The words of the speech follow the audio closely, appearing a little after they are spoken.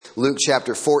Luke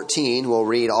chapter 14, we'll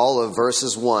read all of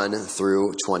verses 1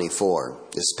 through 24.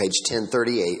 This is page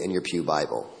 1038 in your pew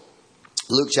Bible.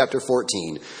 Luke chapter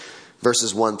 14,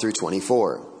 verses 1 through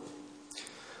 24.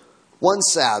 One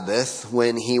Sabbath,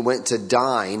 when he went to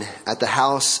dine at the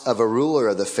house of a ruler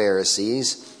of the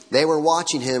Pharisees, they were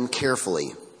watching him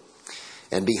carefully.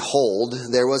 And behold,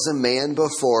 there was a man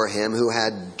before him who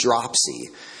had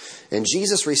dropsy. And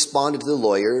Jesus responded to the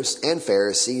lawyers and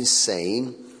Pharisees,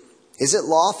 saying, "Is it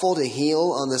lawful to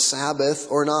heal on the Sabbath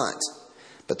or not?"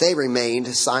 But they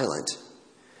remained silent.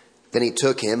 Then he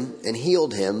took him and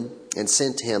healed him and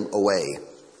sent him away.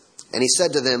 And he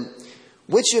said to them,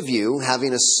 "Which of you,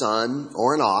 having a son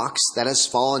or an ox that has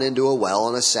fallen into a well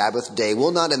on a Sabbath day,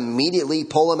 will not immediately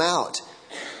pull him out?"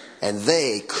 And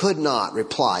they could not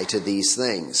reply to these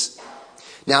things.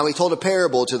 Now he told a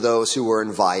parable to those who were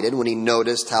invited when he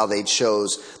noticed how they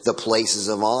chose the places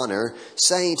of honor,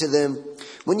 saying to them,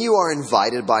 "When you are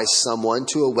invited by someone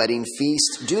to a wedding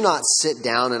feast, do not sit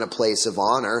down in a place of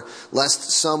honor,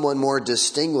 lest someone more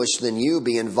distinguished than you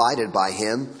be invited by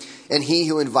him. And he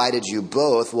who invited you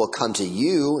both will come to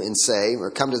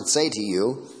say to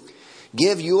you,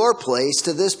 'Give your place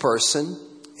to this person,'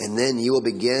 and then you will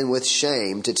begin with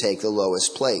shame to take the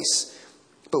lowest place.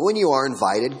 But when you are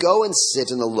invited, go and sit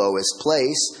in the lowest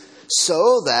place,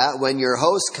 so that when your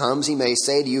host comes, he may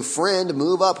say to you, 'Friend,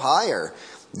 move up higher.'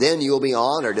 Then you will be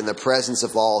honored in the presence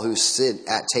of all who sit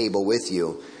at table with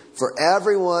you. For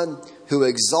everyone who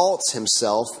exalts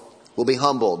himself will be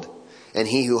humbled, and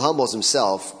he who humbles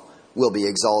himself will be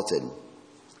exalted."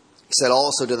 He said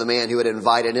also to the man who had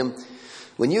invited him,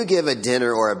 "When you give a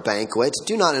dinner or a banquet,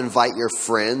 do not invite your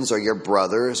friends or your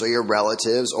brothers or your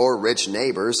relatives or rich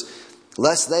neighbors,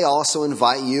 lest they also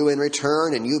invite you in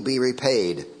return and you be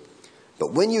repaid.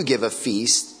 But when you give a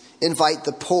feast, invite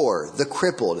the poor, the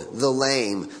crippled, the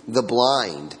lame, the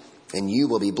blind, and you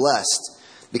will be blessed,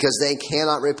 because they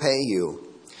cannot repay you,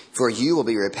 for you will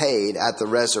be repaid at the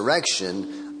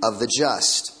resurrection of the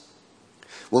just."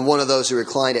 When one of those who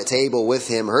reclined at table with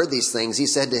him heard these things, he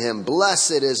said to him,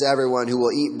 "Blessed is everyone who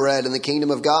will eat bread in the kingdom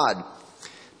of God."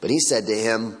 But he said to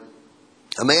him,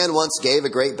 "A man once gave a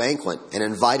great banquet and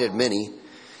invited many.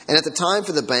 And at the time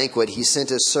for the banquet, he sent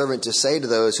his servant to say to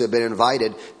those who had been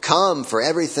invited, 'Come, for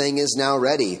everything is now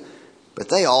ready.' But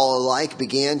they all alike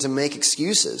began to make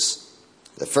excuses.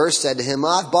 The first said to him,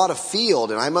 'I've bought a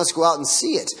field and I must go out and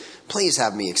see it. Please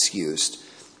have me excused.'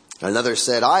 Another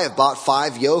said, 'I have bought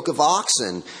 5 yoke of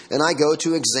oxen, and I go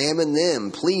to examine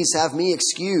them. Please have me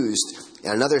excused.'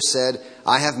 And another said,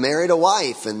 'I have married a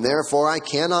wife, and therefore I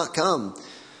cannot come.'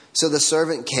 So the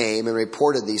servant came and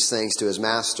reported these things to his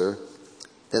master.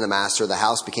 Then the master of the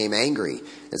house became angry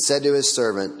and said to his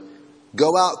servant,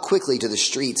 'Go out quickly to the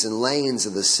streets and lanes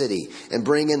of the city, and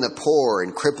bring in the poor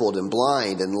and crippled and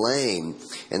blind and lame.'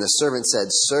 And the servant said,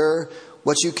 'Sir,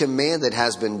 what you commanded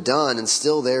has been done, and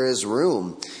still there is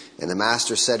room.' And the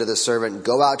master said to the servant,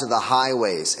 'Go out to the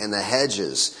highways and the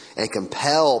hedges and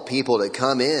compel people to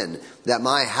come in, that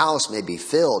my house may be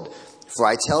filled. For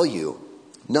I tell you,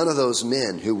 none of those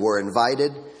men who were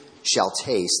invited shall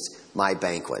taste my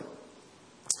banquet.'"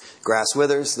 Grass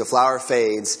withers, the flower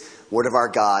fades, word of our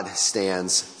God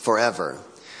stands forever.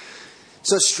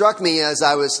 So it struck me as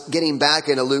I was getting back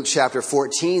into Luke chapter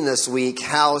 14 this week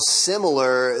how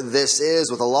similar this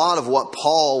is with a lot of what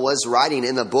Paul was writing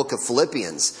in the book of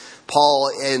Philippians.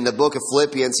 Paul, in the book of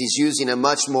Philippians, he's using a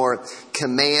much more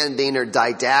commanding or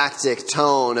didactic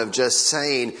tone of just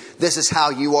saying, this is how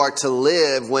you are to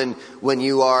live when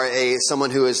you are someone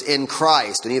who is in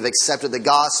Christ and you've accepted the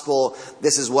gospel.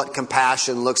 This is what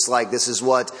compassion looks like. This is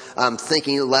what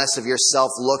thinking less of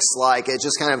yourself looks like. It's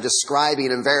just kind of describing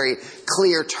in very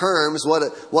clear terms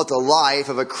what the life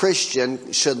of a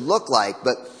Christian should look like.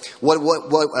 But what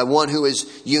one who is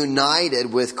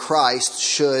united with Christ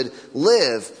should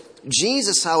live.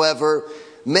 Jesus, however,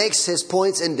 makes his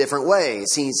points in different ways.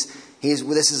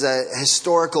 This is a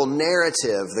historical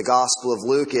narrative, the Gospel of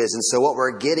Luke is. And so what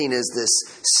we're getting is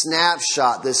this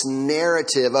snapshot, this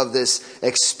narrative of this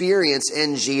experience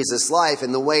in Jesus' life.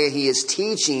 And the way he is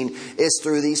teaching is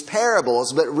through these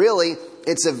parables. But really,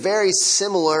 it's a very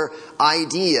similar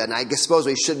idea. And I suppose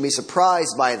we shouldn't be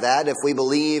surprised by that if we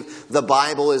believe the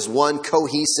Bible is one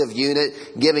cohesive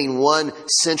unit giving one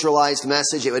centralized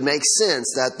message. It would make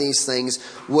sense that these things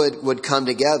would come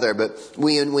together. But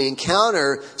we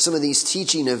encounter some of these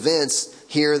teaching events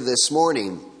here this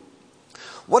morning.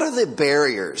 What are the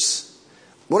barriers?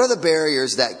 What are the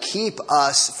barriers that keep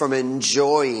us from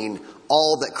enjoying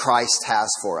all that Christ has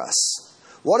for us?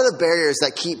 What are the barriers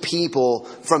that keep people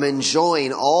from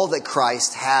enjoying all that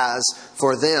Christ has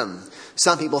for them?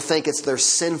 Some people think it's their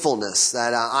sinfulness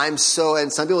that and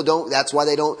some people don't. That's why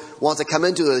they don't want to come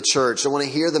into the church. They want to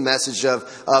hear the message of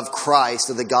Christ,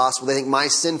 of the gospel. They think my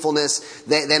sinfulness,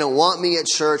 they don't want me at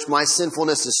church. My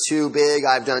sinfulness is too big.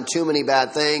 I've done too many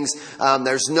bad things.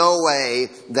 There's no way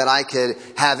that I could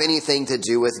have anything to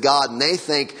do with God. And they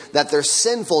think that their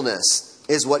sinfulness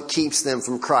is what keeps them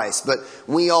from Christ. But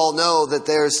we all know that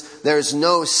there's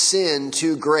no sin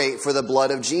too great for the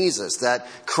blood of Jesus. That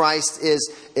Christ's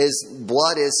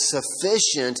blood is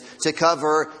sufficient to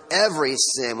cover every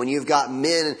sin. When you've got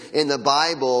men in the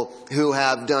Bible who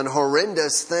have done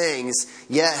horrendous things,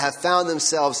 yet have found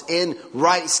themselves in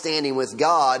right standing with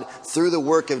God through the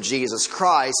work of Jesus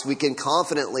Christ, we can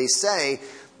confidently say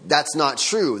that's not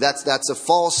true. That's a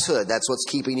falsehood. That's what's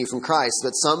keeping you from Christ.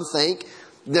 But some think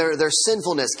their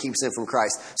sinfulness keeps them from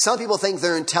Christ. Some people think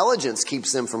their intelligence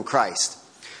keeps them from Christ.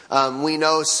 We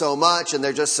know so much, and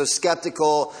they're just so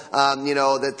skeptical,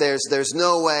 that there's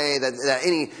no way that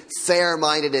any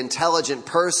fair-minded, intelligent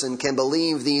person can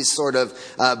believe these sort of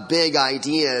big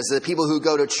ideas. The people who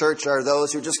go to church are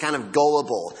those who are just kind of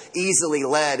gullible, easily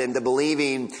led into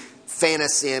believing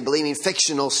fantasy and believing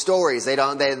fictional stories. They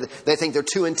think they're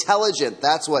too intelligent.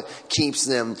 That's what keeps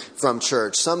them from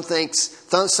church. Some think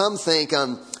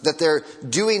that they're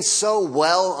doing so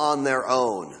well on their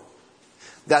own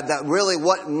that really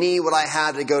what need would I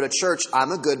have to go to church?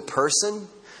 I'm a good person.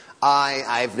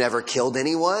 I've never killed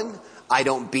anyone. I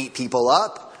don't beat people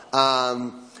up.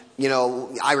 I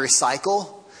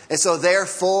recycle. And so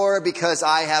therefore, because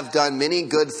I have done many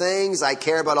good things, I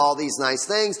care about all these nice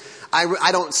things,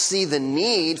 I don't see the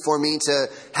need for me to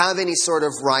have any sort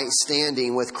of right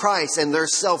standing with Christ. And their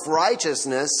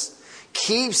self-righteousness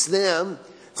keeps them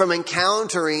from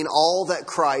encountering all that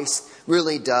Christ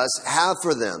really does have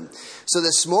for them. So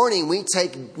this morning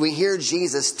we hear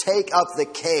Jesus take up the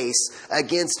case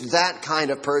against that kind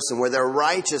of person where their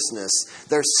righteousness,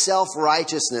 their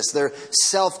self-righteousness, their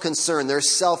self-concern, their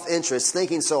self-interest,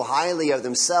 thinking so highly of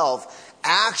themselves,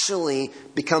 actually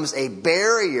becomes a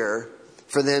barrier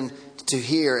for them to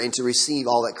hear and to receive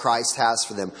all that Christ has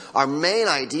for them. Our main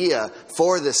idea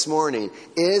for this morning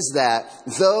is that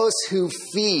those who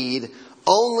feed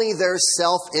only their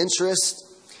self-interest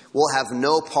will have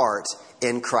no part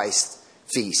in Christ's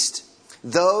feast.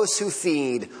 Those who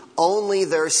feed only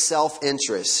their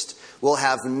self-interest will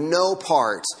have no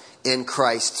part in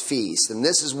Christ's feast. And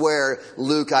this is where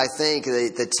Luke, I think,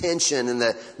 the tension and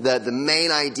the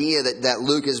main idea that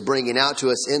Luke is bringing out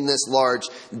to us in this large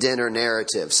dinner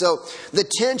narrative. So the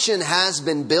tension has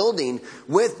been building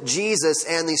with Jesus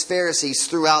and these Pharisees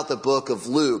throughout the book of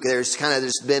Luke. There's kind of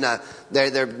just been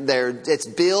it's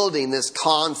building this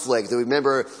conflict.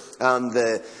 Remember,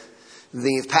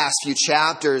 the past few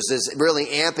chapters is really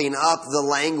amping up the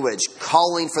language,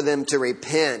 calling for them to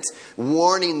repent,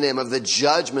 warning them of the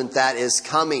judgment that is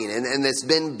coming. And it's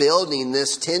been building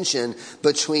this tension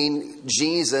between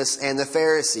Jesus and the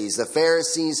Pharisees. The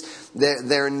Pharisees,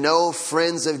 they're no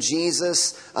friends of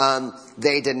Jesus.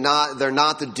 They're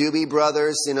not the Doobie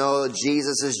Brothers.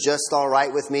 Jesus is just all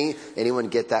right with me. Anyone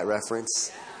get that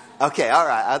reference? Okay, all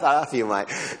right. I thought a few might.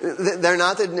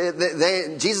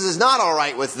 Jesus is not all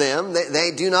right with them.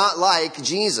 They do not like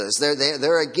Jesus.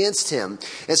 They're against him.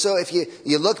 And so if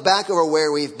you look back over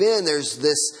where we've been,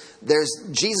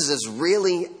 Jesus is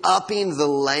really upping the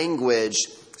language,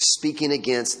 speaking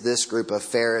against this group of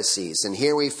Pharisees. And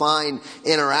here we find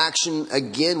interaction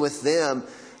again with them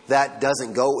that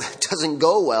doesn't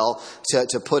go well,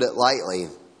 to put it lightly.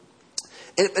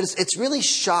 It's really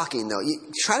shocking, though.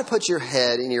 You try to put your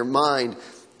head and your mind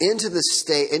into the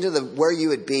state, where you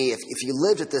would be if you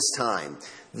lived at this time.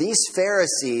 These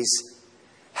Pharisees,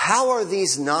 how are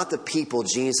these not the people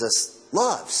Jesus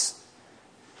loves?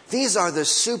 These are the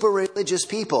super religious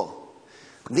people.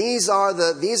 These are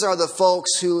the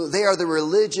folks who, they are the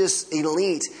religious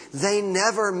elite. They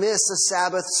never miss a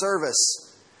Sabbath service.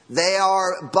 They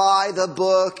are by the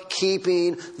book,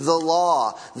 keeping the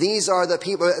law. These are the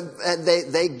people,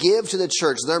 they give to the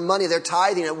church their money, their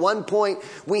tithing. At one point,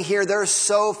 we hear they're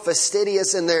so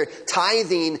fastidious in their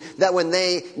tithing that when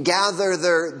they gather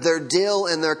their dill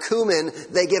and their cumin,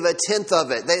 they give a tenth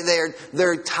of it.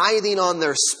 They're tithing on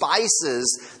their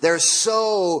spices. They're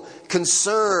so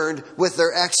concerned with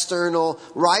their external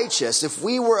righteous. If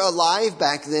we were alive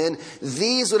back then,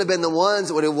 these would have been the ones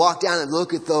that would have walked down and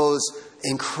looked at those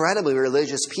incredibly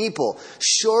religious people.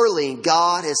 Surely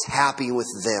God is happy with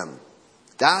them.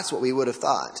 That's what we would have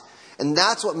thought. And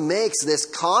that's what makes this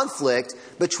conflict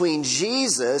between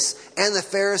Jesus and the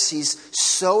Pharisees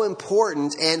so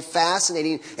important and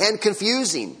fascinating and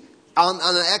confusing on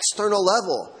an external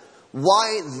level.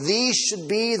 Why these should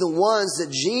be the ones that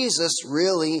Jesus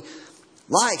really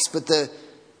likes. But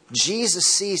Jesus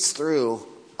sees through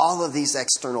all of these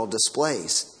external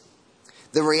displays.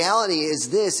 The reality is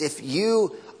this: if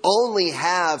you only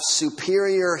have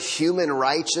superior human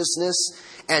righteousness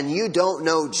and you don't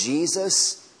know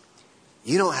Jesus,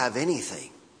 you don't have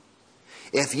anything.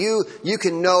 If you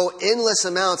can know endless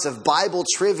amounts of Bible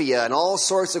trivia and all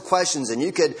sorts of questions, and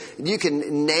you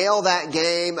can nail that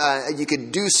game, you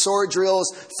could do sword drills,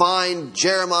 find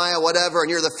Jeremiah, whatever, and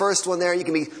you're the first one there, you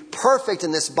can be perfect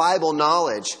in this Bible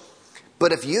knowledge.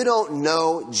 But if you don't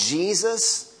know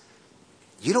Jesus,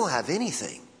 you don't have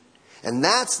anything. And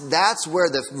that's where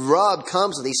the rub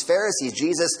comes with these Pharisees.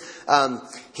 Jesus,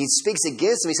 he speaks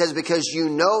against them. He says, because you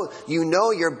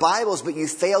know your Bibles, but you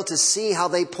fail to see how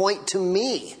they point to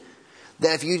me.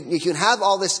 That if you can have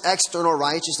all this external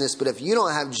righteousness, but if you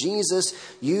don't have Jesus,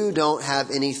 you don't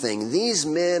have anything. These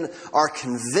men are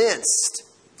convinced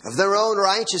of their own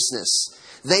righteousness.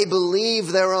 They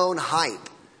believe their own hype.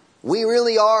 We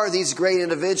really are these great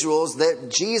individuals,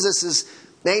 that Jesus is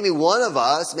maybe one of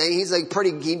us. Maybe he's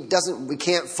we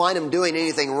can't find him doing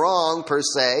anything wrong per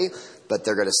se, but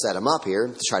they're going to set him up here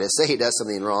to try to say he does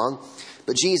something wrong.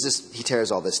 But Jesus, he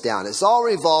tears all this down. It all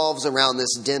revolves around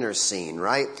this dinner scene,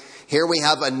 right? Here we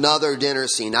have another dinner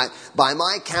scene. By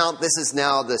my count, this is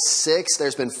now the 6th.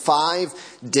 There's been 5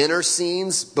 dinner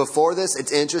scenes before this.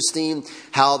 It's interesting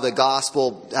how the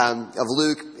Gospel of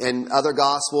Luke and other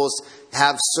Gospels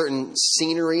have certain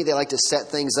scenery they like to set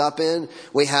things up in.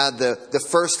 We had the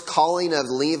first calling of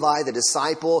Levi, the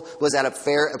disciple, was at a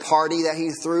party that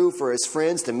he threw for his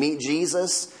friends to meet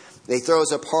Jesus. He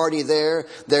throws a party there.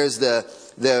 There's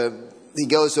he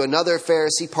goes to another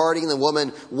Pharisee party, and the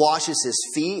woman washes his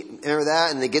feet. Remember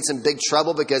that? And it gets in big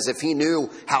trouble, because if he knew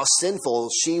how sinful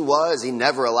she was, he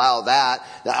never allowed that.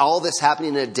 All this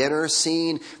happening in a dinner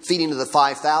scene, feeding to the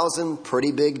 5,000,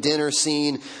 pretty big dinner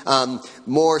scene.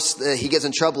 He gets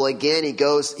in trouble again. He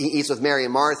eats with Mary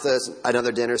and Martha,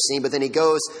 another dinner scene. But then he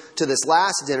goes to this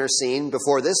last dinner scene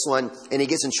before this one, and he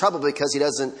gets in trouble because he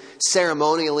doesn't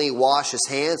ceremonially wash his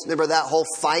hands. Remember that whole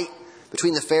fight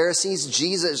between the Pharisees?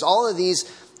 Jesus, all of these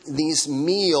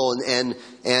meal and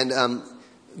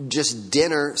just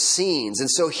dinner scenes.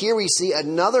 And so here we see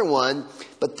another one,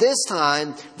 but this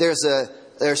time there's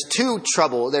two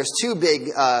big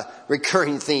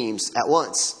recurring themes at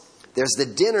once. There's the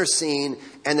dinner scene,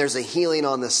 and there's a healing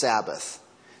on the Sabbath.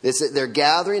 They're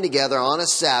gathering together on a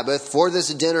Sabbath for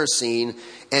this dinner scene,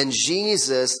 and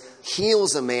Jesus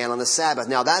heals a man on the Sabbath.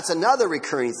 Now, that's another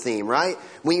recurring theme, right?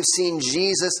 We've seen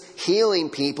Jesus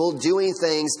healing people, doing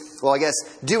things on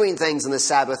the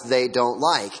Sabbath they don't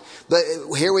like. But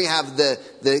here we have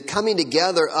the coming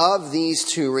together of these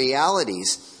two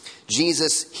realities.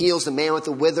 Jesus heals the man with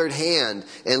the withered hand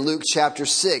in Luke chapter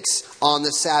 6 on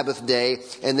the Sabbath day.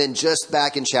 And then just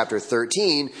back in chapter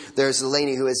 13, there's a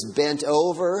lady who is bent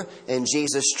over, and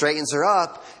Jesus straightens her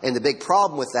up. And the big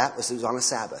problem with that was it was on a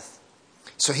Sabbath.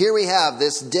 So here we have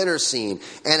this dinner scene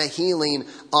and a healing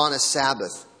on a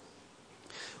Sabbath.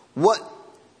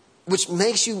 Which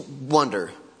makes you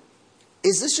wonder,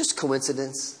 is this just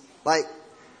coincidence?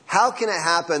 How can it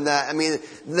happen that,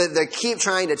 they keep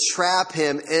trying to trap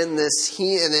him in this,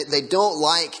 and they don't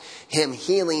like him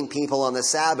healing people on the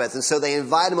Sabbath. And so they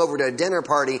invite him over to a dinner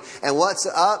party. And what's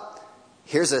up?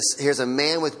 Here's a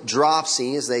man with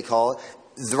dropsy, as they call it,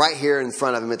 right here in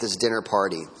front of him at this dinner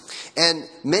party. And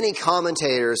many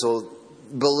commentators will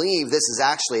believe this is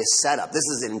actually a setup. This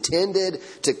is intended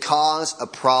to cause a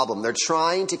problem. They're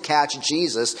trying to catch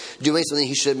Jesus doing something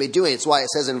he shouldn't be doing. It's why it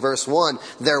says in verse 1,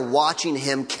 they're watching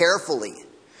him carefully.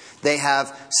 They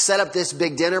have set up this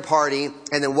big dinner party,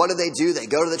 and then what do? They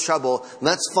go to the trouble.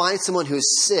 Let's find someone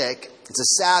who's sick. It's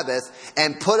a Sabbath,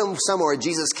 and put him somewhere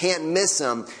Jesus can't miss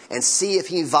him, and see if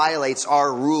he violates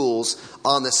our rules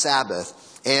on the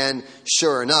Sabbath. And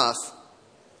sure enough,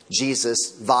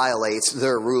 Jesus violates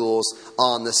their rules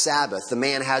on the Sabbath. The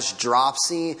man has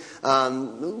dropsy.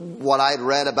 What I'd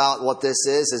read about what this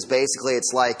is basically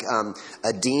it's like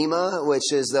edema,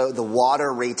 which is the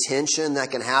water retention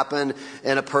that can happen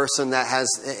in a person that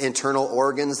has internal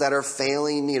organs that are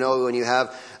failing. When you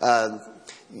have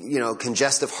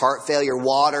congestive heart failure,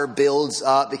 water builds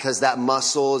up because that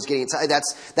muscle is getting tight.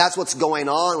 That's what's going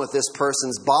on with this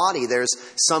person's body. There's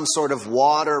some sort of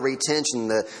water retention.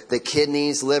 The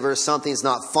kidneys, liver, something's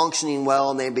not functioning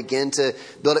well, and they begin to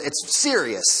build it. It's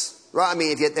serious, right?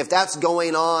 If that's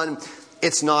going on,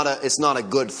 it's not a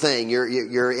good thing.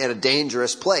 You're in a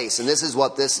dangerous place, and this is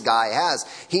what this guy has.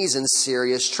 He's in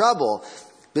serious trouble.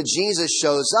 But Jesus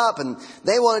shows up, and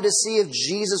they wanted to see if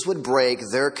Jesus would break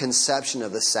their conception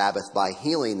of the Sabbath by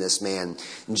healing this man.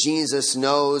 And Jesus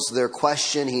knows their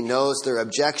question. He knows their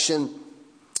objection.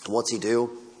 And what's he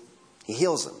do? He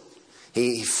heals him.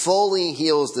 He fully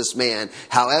heals this man.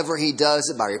 However he does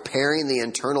it, by repairing the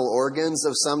internal organs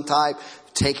of some type,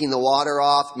 taking the water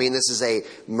off. I mean, this is a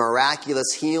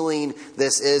miraculous healing.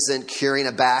 This isn't curing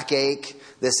a backache.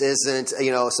 This isn't,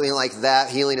 something like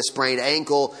that, healing a sprained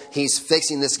ankle. He's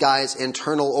fixing this guy's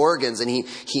internal organs, and he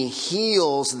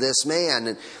heals this man.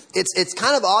 And it's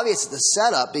kind of obvious the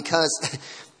setup, because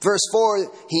verse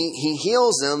 4, he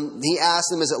heals him. He asks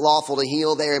them, is it lawful to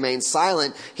heal? They remain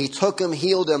silent. He took him,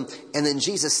 healed him, and then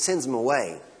Jesus sends him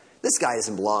away. This guy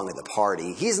doesn't belong at the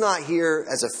party. He's not here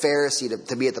as a Pharisee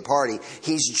to be at the party.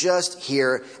 He's just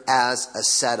here as a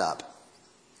setup.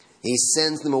 He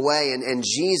sends them away, and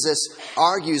Jesus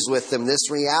argues with them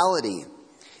this reality.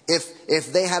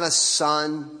 If they had a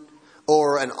son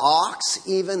or an ox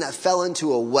even that fell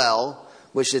into a well,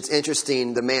 which it's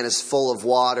interesting, the man is full of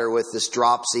water with this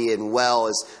dropsy, and well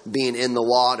is being in the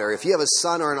water. If you have a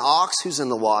son or an ox who's in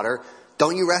the water,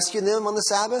 don't you rescue them on the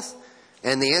Sabbath?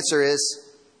 And the answer is,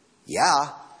 yeah.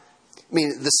 I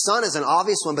mean, the son is an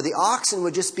obvious one, but the oxen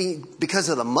would just be because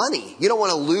of the money. You don't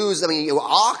want to lose. I mean,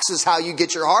 ox is how you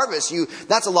get your harvest.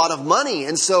 That's a lot of money.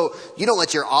 And so you don't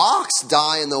let your ox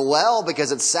die in the well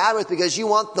because it's Sabbath, because you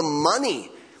want the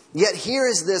money. Yet here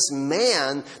is this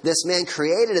man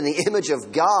created in the image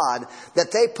of God,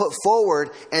 that they put forward,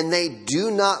 and they do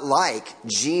not like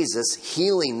Jesus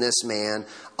healing this man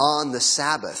on the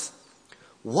Sabbath.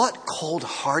 What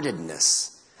cold-heartedness.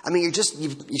 I mean, you're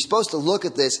supposed to look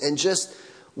at this and just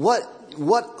what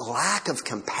lack of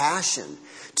compassion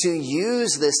to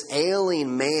use this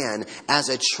ailing man as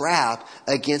a trap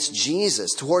against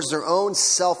Jesus towards their own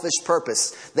selfish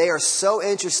purpose. They are so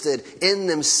interested in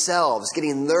themselves,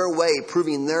 getting their way,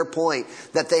 proving their point,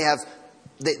 that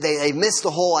they missed the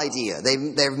whole idea.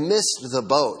 They've missed the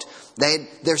boat.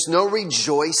 There's no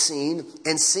rejoicing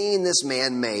in seeing this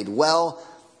man made well.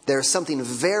 There's something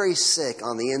very sick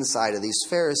on the inside of these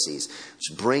Pharisees,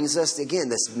 which brings us, again,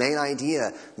 this main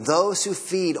idea. Those who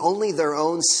feed only their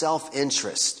own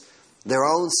self-interest, their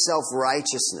own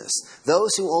self-righteousness,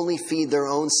 those who only feed their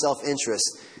own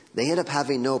self-interest, they end up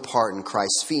having no part in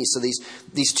Christ's feast. So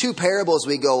these two parables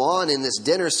we go on in this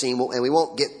dinner scene, and we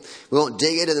won't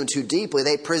dig into them too deeply.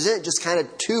 They present just kind of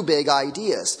two big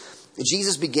ideas.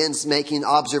 Jesus begins making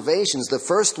observations. The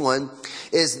first one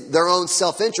is their own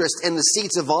self-interest in the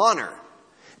seats of honor.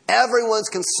 Everyone's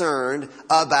concerned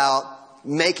about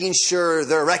making sure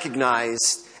they're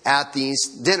recognized at these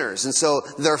dinners. And so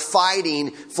they're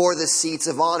fighting for the seats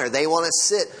of honor. They want to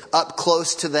sit up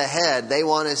close to the head. They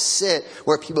want to sit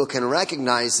where people can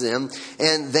recognize them.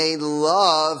 And they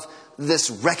love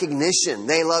this recognition.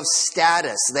 They love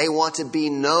status. They want to be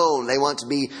known. They want to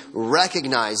be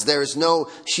recognized. There's no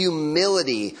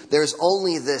humility. There's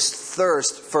only this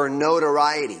thirst for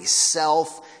notoriety,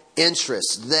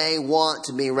 self-interest. They want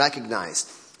to be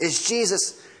recognized. Is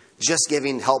Jesus just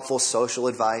giving helpful social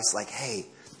advice? Like, hey,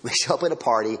 we show up at a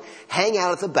party, hang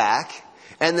out at the back,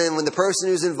 and then when the person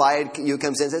who's invited you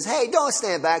comes in and says, hey, don't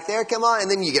stand back there, come on,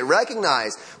 and then you get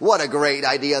recognized. What a great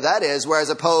idea that is. Whereas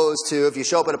opposed to if you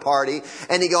show up at a party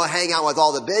and you go hang out with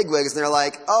all the bigwigs and they're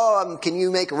like, can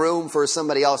you make room for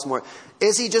somebody else more?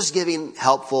 Is he just giving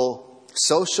helpful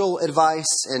social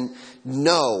advice? And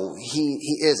no,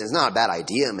 he isn't. It's not a bad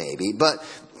idea maybe, but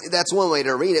that's one way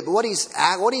to read it. But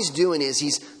what he's doing is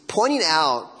he's pointing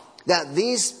out that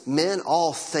these men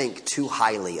all think too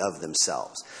highly of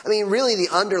themselves. I mean, really the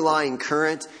underlying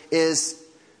current is,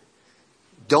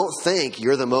 don't think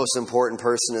you're the most important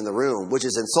person in the room, which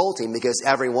is insulting because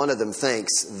every one of them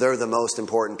thinks they're the most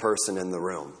important person in the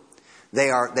room. They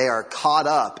are caught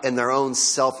up in their own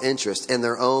self-interest, in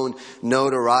their own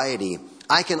notoriety.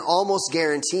 I can almost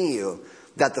guarantee you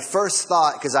that the first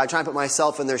thought, because I try and put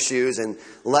myself in their shoes and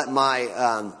let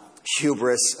my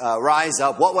hubris rise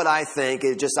up. What would I think?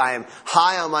 It's just I am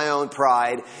high on my own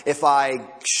pride. If I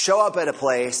show up at a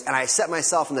place and I set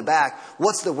myself in the back,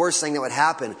 what's the worst thing that would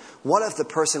happen? What if the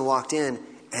person walked in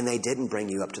and they didn't bring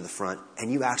you up to the front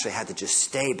and you actually had to just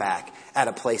stay back at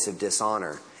a place of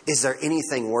dishonor? Is there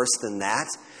anything worse than that?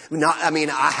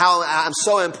 I'm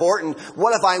so important.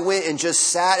 What if I went and just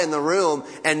sat in the room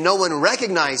and no one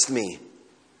recognized me?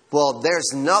 Well,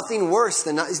 there's nothing worse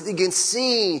than that. You can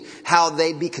see how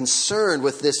they'd be concerned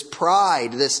with this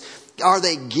pride. Are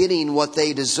they getting what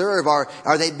they deserve?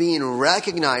 Are they being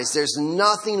recognized? There's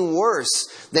nothing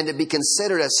worse than to be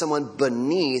considered as someone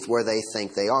beneath where they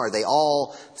think they are. They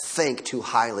all think too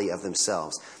highly of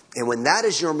themselves. And when that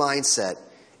is your mindset,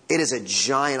 it is a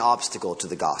giant obstacle to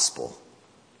the gospel.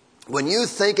 When you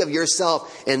think of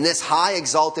yourself in this high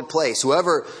exalted place,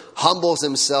 whoever humbles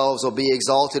themselves will be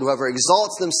exalted. Whoever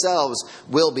exalts themselves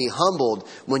will be humbled.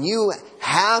 When you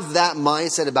have that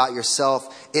mindset about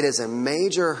yourself, it is a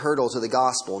major hurdle to the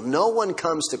gospel. No one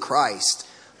comes to Christ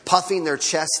puffing their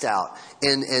chest out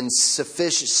in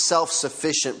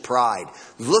self-sufficient pride.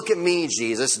 Look at me,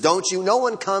 Jesus. Don't you? No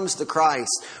one comes to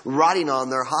Christ riding on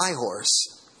their high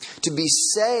horse. To be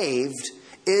saved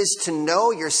is to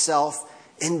know yourself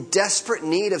in desperate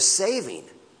need of saving.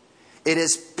 It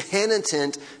is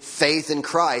penitent faith in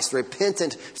Christ,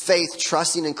 repentant faith,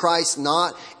 trusting in Christ,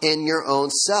 not in your own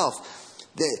self.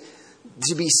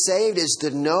 To be saved is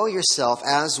to know yourself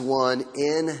as one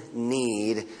in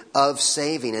need of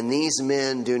saving. And these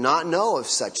men do not know of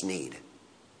such need.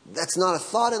 That's not a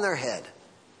thought in their head.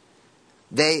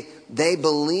 They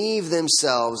believe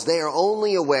themselves. They are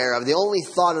only aware of, the only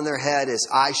thought in their head is,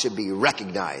 I should be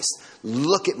recognized.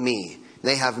 Look at me.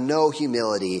 They have no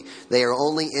humility. They are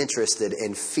only interested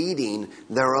in feeding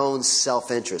their own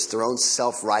self-interest, their own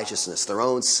self-righteousness, their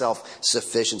own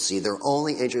self-sufficiency. They're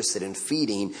only interested in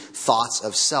feeding thoughts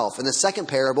of self. And the second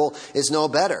parable is no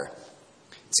better.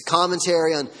 It's a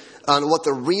commentary on what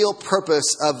the real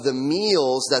purpose of the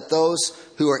meals that those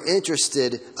who are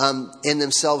interested in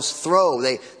themselves throw.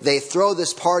 They throw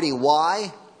this party.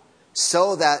 Why?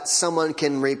 So that someone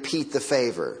can repeat the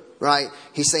favor. Right?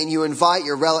 He's saying you invite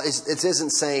your relatives. It isn't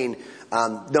saying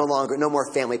no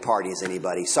more family parties,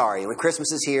 anybody. Sorry. When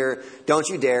Christmas is here, don't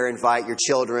you dare invite your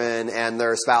children and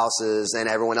their spouses and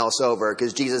everyone else over,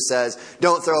 because Jesus says,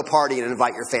 don't throw a party and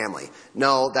invite your family.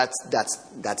 No, that's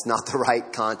not the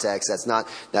right context.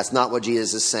 That's not what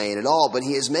Jesus is saying at all. But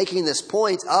he is making this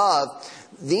point of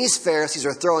these Pharisees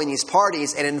are throwing these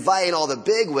parties and inviting all the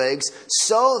bigwigs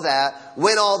so that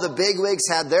when all the bigwigs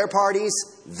had their parties,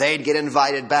 they'd get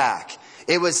invited back.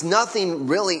 It was nothing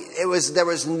really, there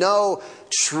was no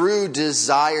true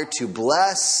desire to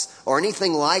bless or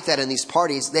anything like that in these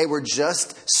parties. They were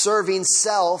just serving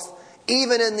self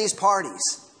even in these parties.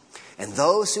 And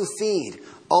those who feed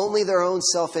only their own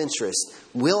self-interest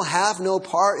will have no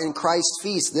part in Christ's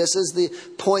feast. This is the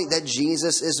point that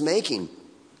Jesus is making.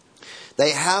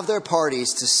 They have their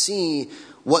parties to see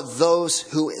what those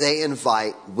who they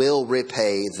invite will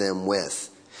repay them with.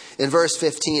 In verse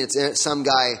 15, it's some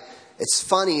guy. It's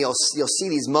funny. You'll see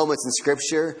these moments in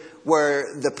Scripture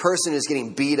where the person who's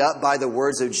getting beat up by the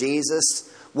words of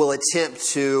Jesus will attempt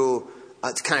to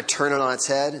kind of turn it on its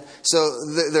head. So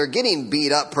they're getting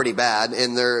beat up pretty bad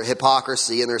in their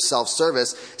hypocrisy and their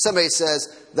self-service. Somebody says,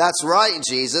 that's right,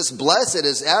 Jesus. Blessed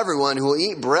is everyone who will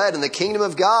eat bread in the kingdom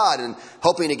of God. And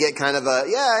hoping to get kind of a,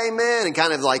 yeah, amen. And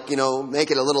kind of like,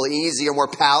 make it a little easier, more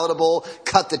palatable,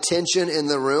 cut the tension in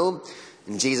the room.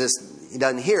 And Jesus, he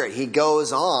doesn't hear it. He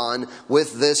goes on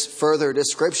with this further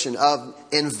description of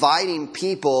inviting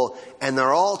people, and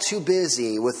they're all too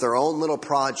busy with their own little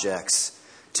projects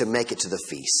to make it to the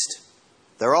feast.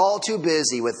 They're all too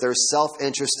busy with their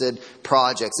self-interested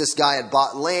projects. This guy had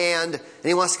bought land and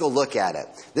he wants to go look at it.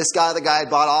 The guy had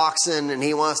bought oxen and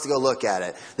he wants to go look at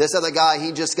it. This other guy,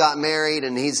 he just got married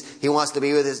and he wants to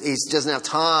be with he doesn't have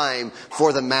time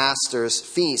for the master's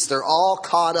feast. They're all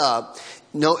caught up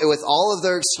with all of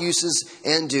their excuses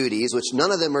and duties, which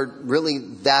none of them are really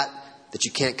that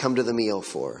you can't come to the meal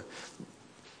for.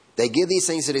 They give these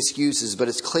things as excuses, but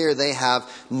it's clear they have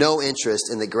no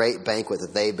interest in the great banquet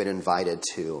that they've been invited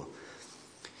to.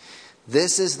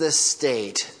 This is the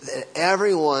state that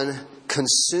everyone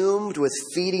consumed with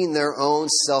feeding their own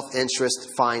self-interest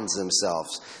finds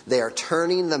themselves. They are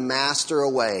turning the master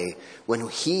away when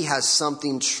he has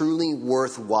something truly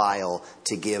worthwhile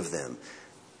to give them.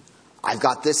 I've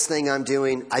got this thing I'm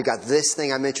doing. I've got this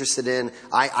thing I'm interested in.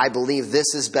 I believe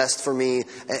this is best for me.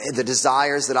 The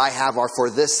desires that I have are for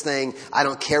this thing. I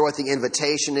don't care what the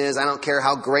invitation is. I don't care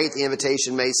how great the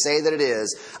invitation may say that it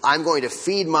is. I'm going to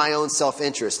feed my own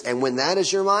self-interest. And when that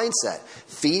is your mindset,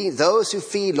 those who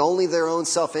feed only their own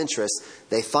self-interest,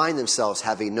 they find themselves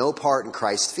having no part in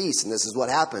Christ's feast. And this is what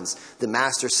happens. The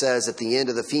master says at the end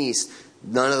of the feast,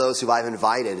 none of those who I've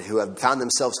invited, who have found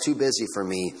themselves too busy for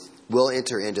me, will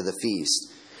enter into the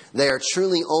feast. They are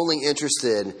truly only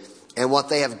interested in what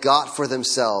they have got for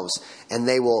themselves, and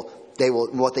they will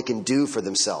what they can do for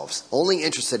themselves. Only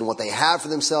interested in what they have for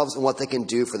themselves and what they can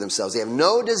do for themselves. They have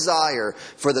no desire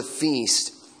for the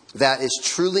feast that is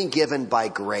truly given by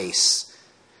grace.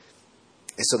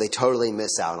 And so they totally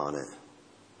miss out on it.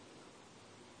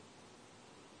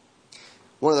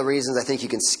 One of the reasons I think you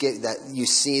can skip that, you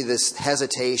see this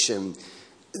hesitation,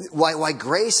 why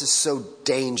grace is so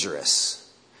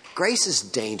dangerous. Grace is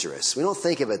dangerous. We don't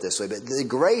think of it this way, but the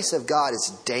grace of God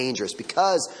is dangerous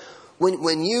because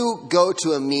when you go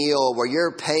to a meal where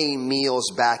you're paying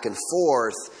meals back and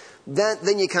forth,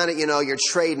 then you kind of, you're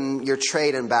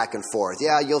trading back and forth.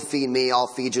 Yeah, you'll feed me, I'll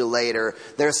feed you later.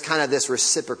 There's kind of this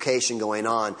reciprocation going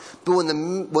on. But when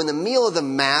the meal of the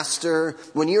master,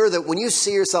 when you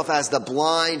see yourself as the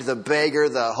blind, the beggar,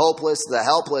 the hopeless, the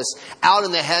helpless, out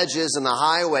in the hedges and the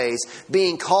highways,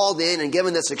 being called in and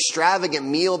given this extravagant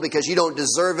meal because you don't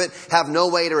deserve it, have no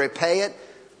way to repay it,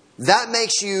 that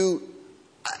makes you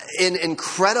in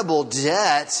incredible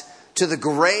debt to the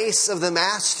grace of the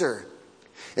master.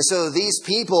 And so these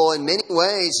people, in many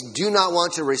ways, do not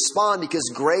want to respond because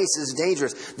grace is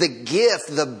dangerous. The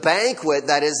gift, the banquet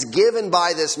that is given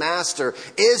by this master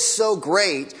is so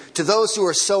great to those who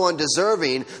are so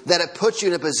undeserving that it puts you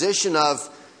in a position of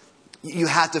you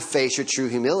have to face your true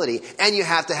humility, and you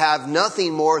have to have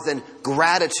nothing more than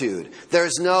gratitude.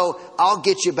 There's no, I'll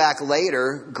get you back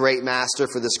later, great master,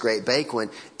 for this great banquet.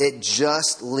 It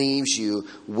just leaves you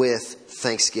with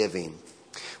thanksgiving.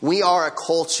 We are a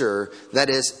culture that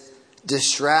is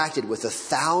distracted with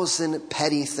 1,000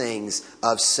 petty things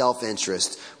of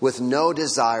self-interest, with no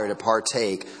desire to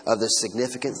partake of the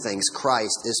significant things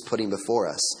Christ is putting before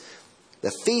us.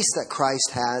 The feast that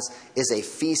Christ has is a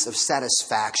feast of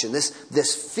satisfaction.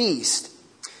 This feast,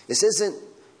 this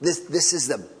is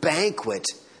the banquet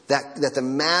that the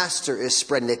master is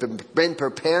spreading. They've been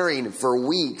preparing for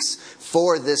weeks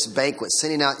for this banquet,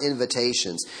 sending out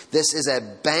invitations. This is a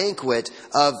banquet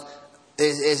of,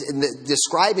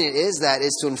 describing it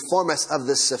is to inform us of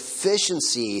the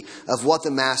sufficiency of what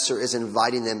the master is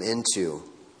inviting them into.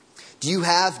 Do you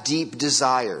have deep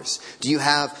desires? Do you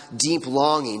have deep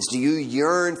longings? Do you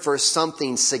yearn for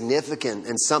something significant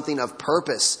and something of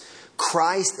purpose?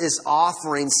 Christ is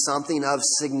offering something of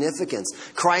significance.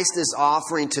 Christ is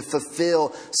offering to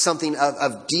fulfill something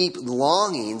of deep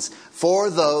longings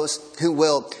for those who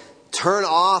will turn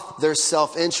off their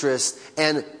self-interest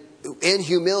and in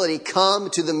humility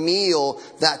come to the meal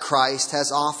that Christ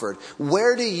has offered.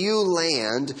 Where do you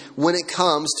land when it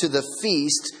comes to the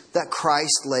feast that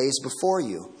Christ lays before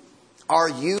you? Are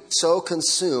you so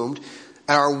consumed,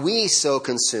 are we so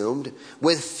consumed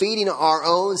with feeding our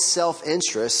own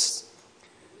self-interests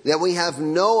that we have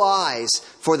no eyes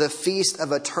for the feast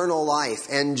of eternal life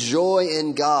and joy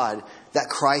in God that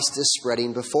Christ is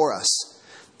spreading before us?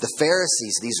 The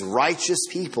Pharisees, these righteous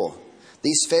people,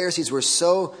 these Pharisees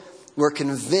were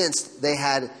convinced they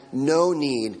had no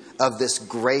need of this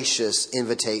gracious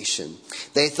invitation.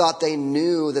 They thought they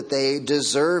knew that they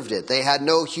deserved it. They had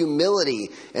no humility,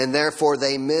 and therefore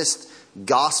they missed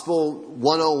Gospel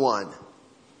 101.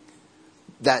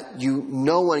 That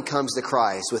no one comes to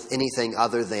Christ with anything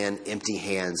other than empty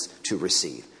hands to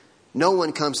receive. No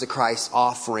one comes to Christ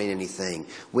offering anything.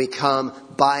 We come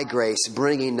by grace,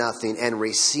 bringing nothing and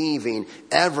receiving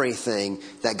everything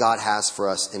that God has for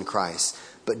us in Christ.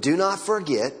 But do not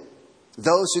forget,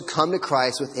 those who come to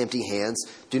Christ with empty hands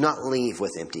do not leave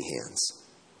with empty hands.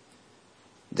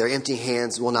 Their empty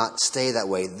hands will not stay that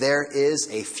way. There is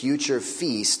a future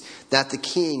feast that the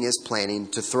King is planning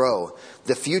to throw.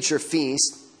 The future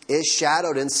feast is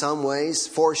shadowed in some ways,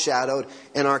 foreshadowed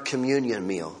in our communion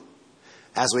meal.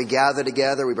 As we gather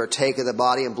together, we partake of the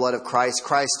body and blood of Christ.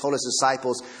 Christ told his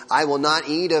disciples, I will not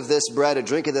eat of this bread or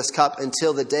drink of this cup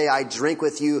until the day I drink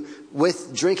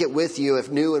it with you if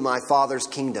new in my Father's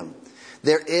kingdom.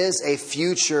 There is a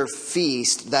future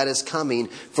feast that is coming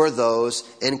for those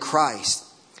in Christ.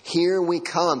 Here we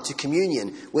come to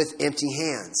communion with empty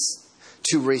hands,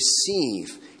 to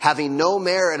receive, having no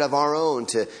merit of our own,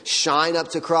 to shine up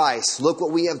to Christ. Look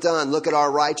what we have done. Look at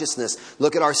our righteousness.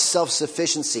 Look at our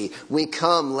self-sufficiency. We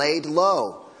come laid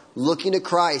low, looking to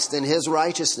Christ and his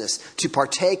righteousness, to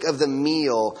partake of the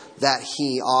meal that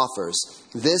he offers.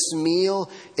 This meal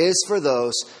is for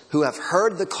those who have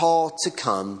heard the call to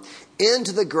come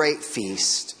into the great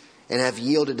feast and have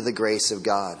yielded to the grace of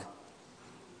God.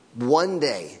 One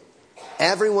day,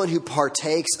 everyone who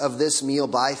partakes of this meal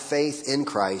by faith in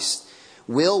Christ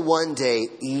will one day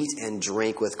eat and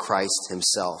drink with Christ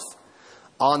himself.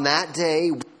 On that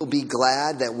day, we will be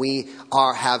glad that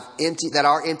that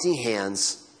our empty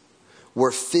hands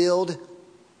were filled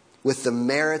with the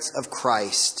merits of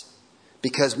Christ,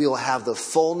 because we will have the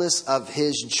fullness of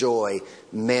his joy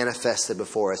manifested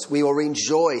before us. We will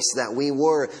rejoice that we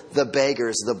were the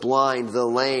beggars, the blind, the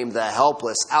lame, the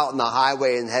helpless, out in the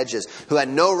highway and hedges, who had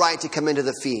no right to come into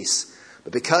the feast.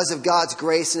 But because of God's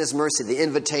grace and his mercy, the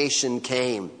invitation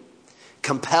came,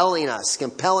 compelling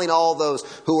all those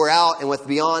who were out and with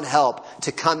beyond help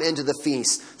to come into the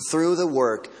feast through the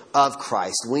work of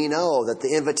Christ. We know that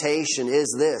the invitation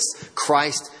is this: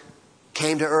 Christ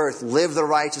came to earth, lived the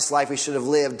righteous life we should have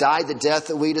lived, died the death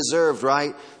that we deserved,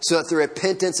 right? So that through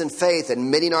repentance and faith,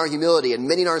 admitting our humility,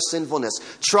 admitting our sinfulness,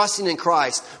 trusting in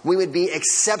Christ, we would be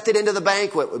accepted into the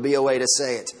banquet, would be a way to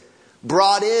say it.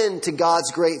 Brought into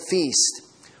God's great feast,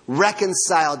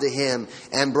 reconciled to Him,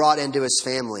 and brought into His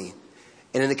family.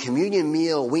 And in the communion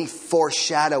meal, we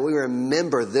foreshadow, we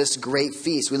remember this great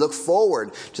feast. We look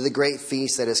forward to the great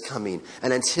feast that is coming.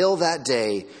 And until that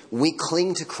day, we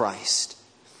cling to Christ,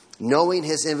 knowing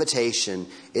His invitation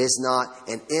is not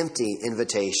an empty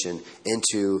invitation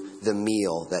into the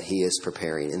meal that He is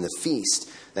preparing, in the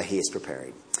feast that He is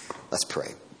preparing. Let's pray.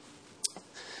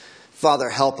 Father,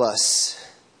 help us.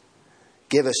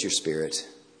 Give us your Spirit.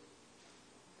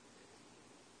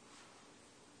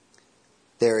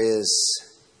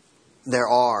 There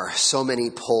are so many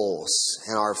pulls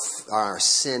in our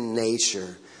sin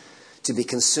nature to be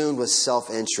consumed with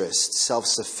self-interest,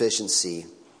 self-sufficiency,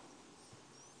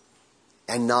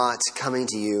 and not coming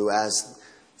to you as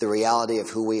the reality of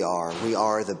who we are. We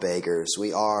are the beggars.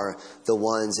 We are the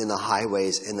ones in the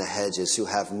highways and the hedges who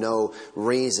have no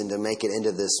reason to make it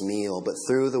into this meal. But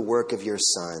through the work of your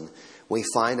Son, we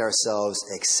find ourselves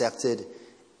accepted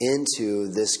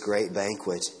into this great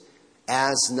banquet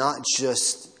as not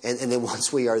just, and then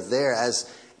once we are there,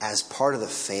 as part of the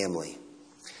family.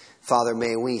 Father,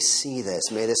 may we see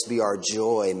this. May this be our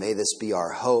joy. May this be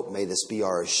our hope. May this be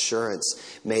our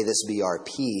assurance. May this be our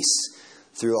peace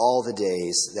through all the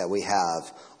days that we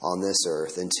have on this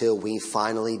earth until we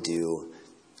finally do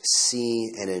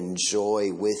see and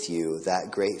enjoy with you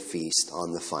that great feast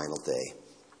on the final day.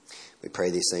 We pray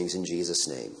these things in Jesus'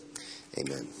 name.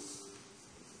 Amen.